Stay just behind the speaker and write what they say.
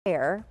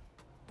pair,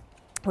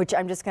 which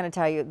I'm just going to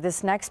tell you,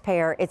 this next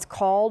pair, it's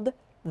called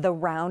the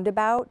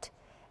Roundabout.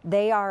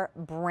 They are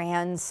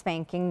brand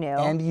spanking new.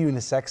 And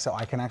unisex, so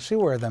I can actually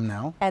wear them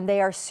now. And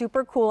they are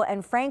super cool.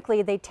 And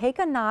frankly, they take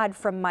a nod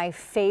from my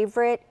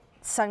favorite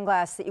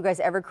sunglass that you guys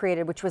ever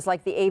created, which was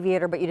like the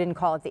Aviator, but you didn't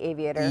call it the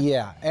Aviator.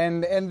 Yeah,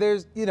 and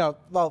there's, you know,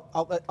 well,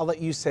 I'll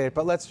let you say it,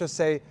 but let's just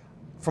say,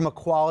 from a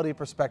quality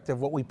perspective,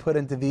 what we put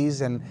into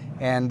these and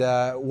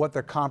what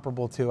they're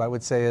comparable to, I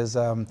would say, is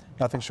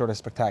nothing short of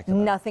spectacular.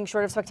 Nothing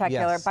short of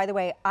spectacular. Yes. By the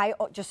way,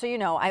 just so you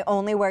know, I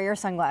only wear your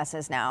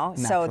sunglasses now.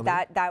 Naturally.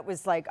 So that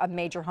was like a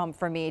major hump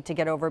for me to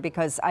get over,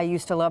 because I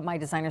used to love my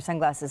designer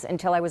sunglasses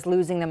until I was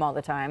losing them all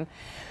the time.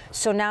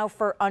 So now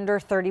for under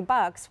 30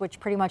 bucks,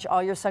 which pretty much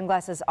all your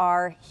sunglasses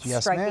are,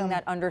 yes, striking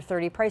that under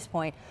 30 price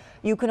point,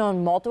 you can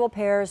own multiple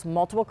pairs,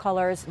 multiple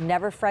colors,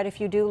 never fret if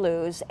you do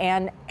lose,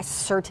 and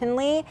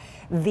certainly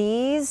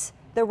these,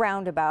 the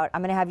Roundabout,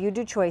 I'm gonna have you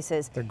do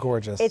choices. They're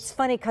gorgeous. It's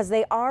funny because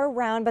they are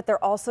round, but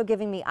they're also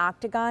giving me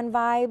octagon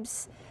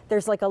vibes.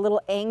 There's like a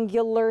little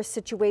angular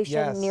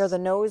situation near the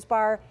nose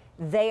bar.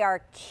 They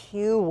are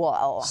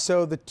cool.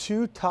 So the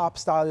two top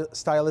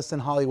stylists in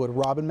Hollywood,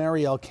 Rob and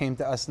Marielle, came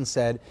to us and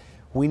said,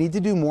 we need to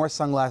do more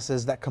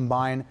sunglasses that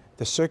combine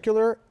the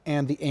circular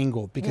and the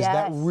angled, because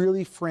that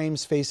really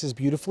frames faces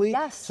beautifully.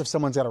 Yes. So if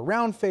someone's got a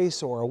round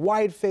face or a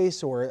wide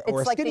face or a skinny face,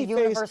 it's like the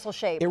universal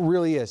shape. It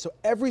really is. So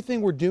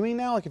everything we're doing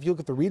now, like if you look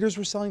at the readers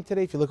we're selling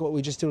today, if you look at what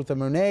we just did with the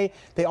Monet,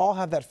 they all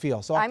have that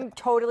feel. So I'm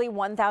totally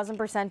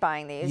 1,000%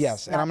 buying these.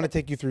 Yes, and I'm going to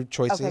take you through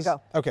choices. Okay,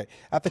 go. Okay,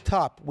 at the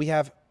top we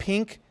have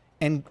pink,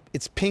 and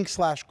it's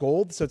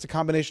pink/gold, so it's a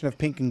combination of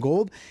pink and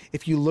gold.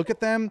 If you look at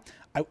them,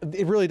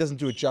 it really doesn't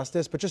do it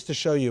justice, but just to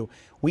show you,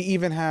 we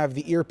even have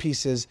the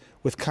earpieces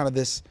with kind of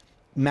this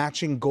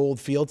matching gold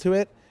feel to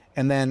it,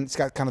 and then it's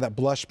got kind of that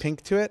blush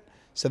pink to it.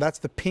 So that's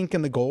the pink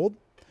and the gold.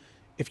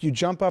 If you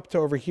jump up to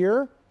over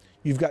here,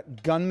 you've got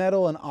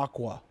gunmetal and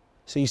aqua.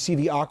 So you see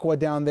the aqua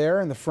down there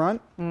in the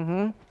front,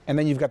 and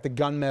then you've got the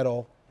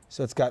gunmetal,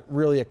 so it's got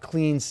really a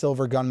clean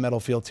silver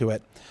gunmetal feel to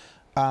it.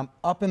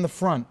 Up in the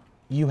front,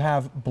 you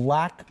have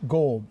black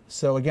gold.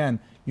 So again,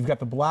 you've got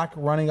the black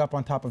running up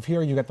on top of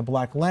here, you've got the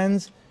black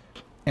lens,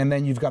 and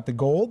then you've got the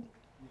gold.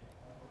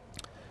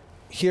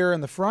 Here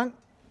in the front,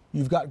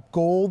 you've got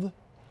gold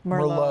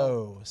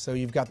Merlot. So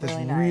you've got this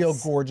real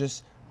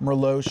gorgeous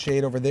Merlot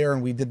shade over there,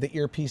 and we did the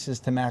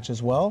earpieces to match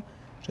as well.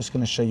 Just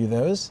gonna show you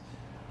those.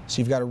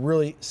 So you've got a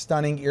really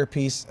stunning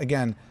earpiece.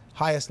 Again,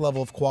 highest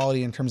level of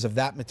quality in terms of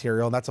that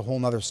material. That's a whole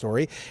nother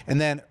story.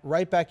 And then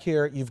right back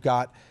here, you've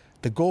got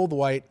the gold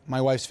white, my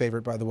wife's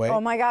favorite, by the way.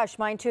 Oh my gosh,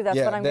 mine too. That's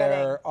what I'm getting.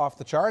 They're off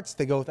the charts.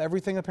 They go with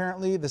everything,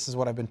 apparently. This is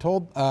what I've been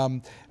told.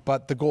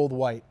 But the gold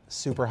white,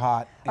 super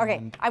hot.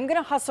 Okay, I'm going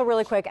to hustle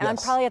really quick, and I'm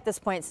probably at this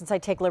point, since I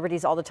take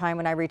liberties all the time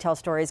when I retell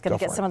stories, going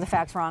to get some of the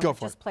facts wrong. Go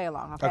for Just it. play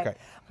along, okay?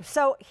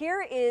 So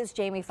here is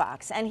Jamie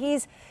Foxx, and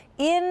he's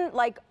in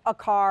like a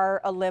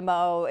car, a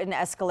limo, an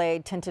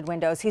Escalade, tinted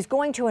windows. He's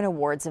going to an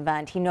awards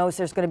event. He knows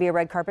there's going to be a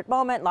red carpet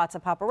moment, lots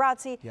of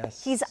paparazzi.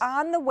 Yes. He's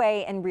on the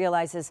way and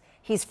realizes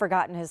he's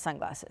forgotten his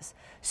sunglasses.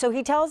 So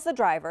he tells the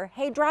driver,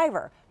 hey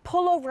driver,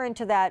 pull over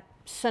into that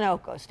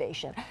Sunoco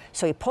station.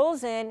 So he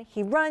pulls in,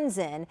 he runs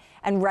in,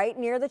 and right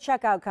near the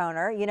checkout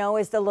counter, you know,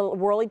 is the little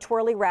whirly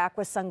twirly rack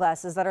with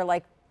sunglasses that are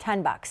like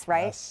 10 bucks,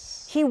 right?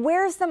 Yes. He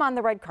wears them on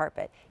the red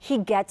carpet. He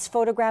gets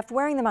photographed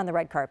wearing them on the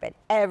red carpet.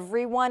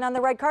 Everyone on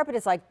the red carpet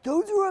is like,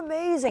 those are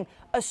amazing,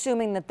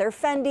 assuming that they're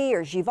Fendi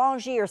or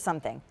Givenchy or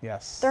something.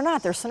 Yes. They're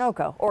not, they're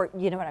Sunoco, or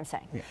you know what I'm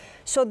saying. Yeah.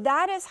 So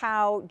that is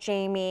how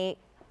Jamie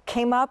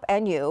came up,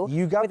 and you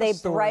got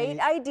with a bright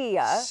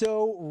idea.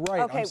 So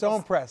right, okay, I'm so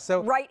impressed.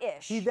 So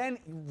right-ish. He then,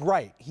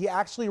 he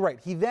actually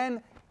He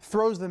then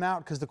throws them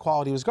out because the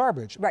quality was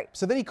garbage. Right.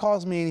 So then he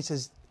calls me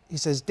and he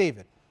says,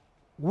 David,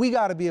 we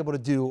got to be able to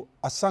do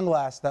a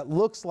sunglass that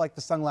looks like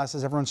the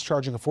sunglasses everyone's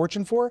charging a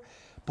fortune for,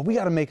 but we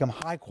got to make them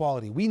high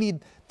quality. We need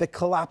the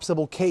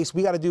collapsible case.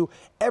 We got to do,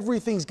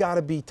 everything's got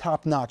to be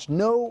top notch.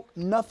 No,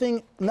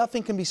 nothing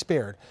can be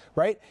spared,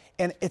 right?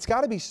 And it's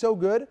got to be so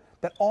good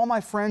that all my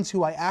friends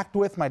who I act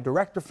with, my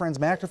director friends,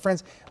 my actor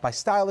friends, my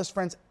stylist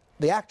friends,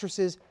 the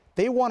actresses,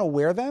 they want to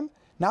wear them,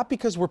 not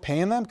because we're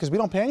paying them, because we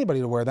don't pay anybody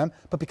to wear them,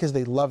 but because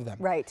they love them.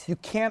 Right. You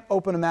can't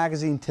open a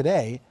magazine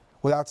today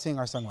without seeing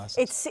our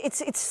sunglasses.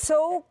 It's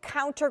so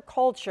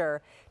counterculture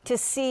to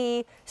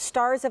see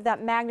stars of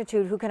that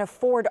magnitude who can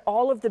afford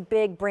all of the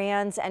big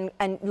brands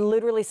and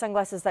literally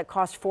sunglasses that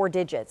cost 4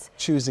 digits.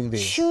 Choosing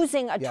these.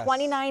 Choosing a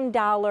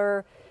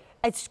 $29.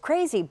 It's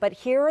crazy, but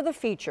here are the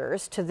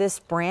features to this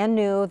brand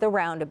new, the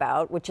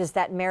Roundabout, which is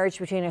that marriage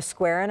between a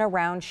square and a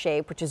round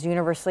shape, which is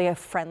universally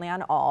friendly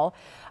on all.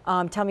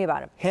 Tell me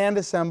about it. Hand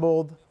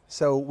assembled,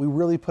 so we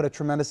really put a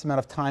tremendous amount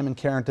of time and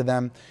care into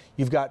them.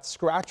 You've got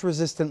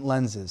scratch-resistant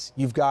lenses.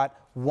 You've got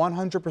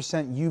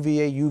 100%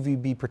 UVA,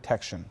 UVB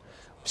protection.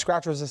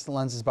 Scratch-resistant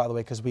lenses, by the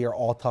way, because we are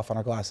all tough on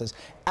our glasses.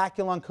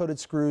 Acculon-coated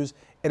screws.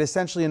 It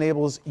essentially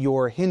enables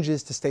your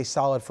hinges to stay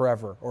solid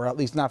forever, or at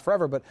least not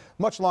forever, but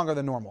much longer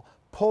than normal.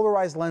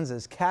 Polarized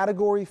lenses,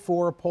 category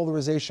 4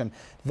 polarization.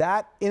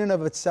 That in and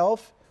of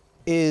itself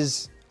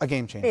is a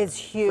game changer. It's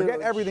huge.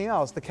 Forget everything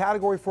else. The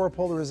category 4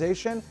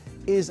 polarization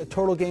is a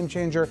total game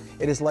changer.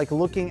 It is like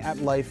looking at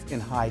life in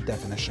high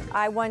definition.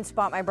 I once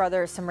bought my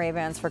brother some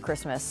Ray-Bans for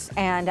Christmas,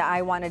 and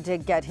I wanted to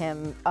get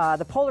him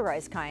the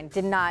polarized kind.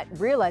 Did not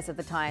realize at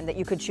the time that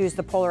you could choose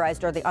the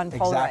polarized or the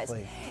unpolarized.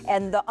 Exactly.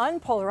 And the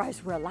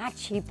unpolarized were a lot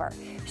cheaper.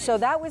 So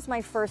that was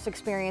my first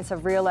experience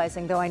of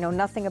realizing, though I know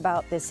nothing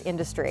about this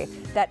industry,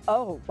 that,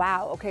 oh,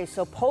 wow, okay,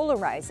 so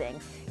polarizing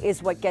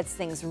is what gets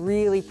things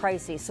really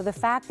pricey. So the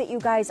fact that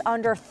you guys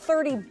under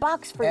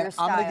 $30 for your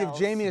styles. I'm gonna give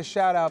Jamie a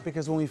shout out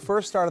because when we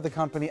first started the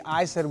company,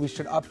 I said we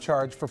should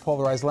upcharge for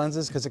polarized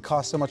lenses because it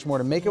costs so much more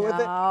to make it with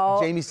it.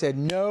 Jamie said,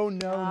 no,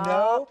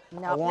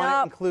 I want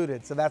it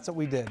included. So that's what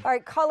we did. All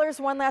right, colors,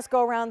 one last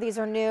go around. These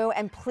are new,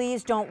 and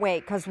please don't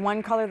wait because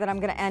one color that I'm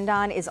gonna end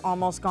on is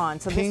almost gone.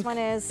 So Pink, this one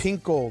is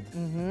pink gold.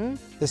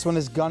 This one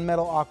is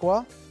gunmetal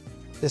aqua.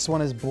 This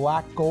one is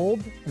black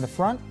gold in the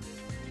front.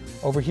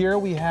 Over here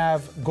we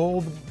have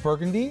gold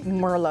burgundy.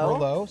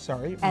 Merlot.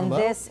 Sorry. And Merlot.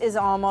 This is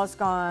almost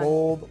gone.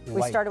 Gold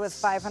We started with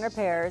lights. 500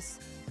 pairs.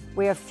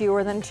 We have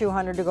fewer than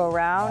 200 to go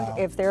around. Wow.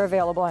 If they're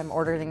available, I'm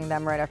ordering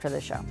them right after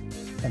the show.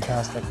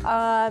 Fantastic.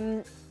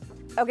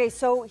 Okay,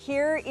 so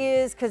here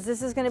is, because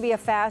this is going to be a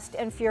fast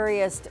and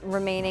furious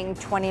remaining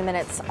 20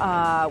 minutes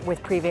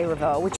with Prive Revaux, which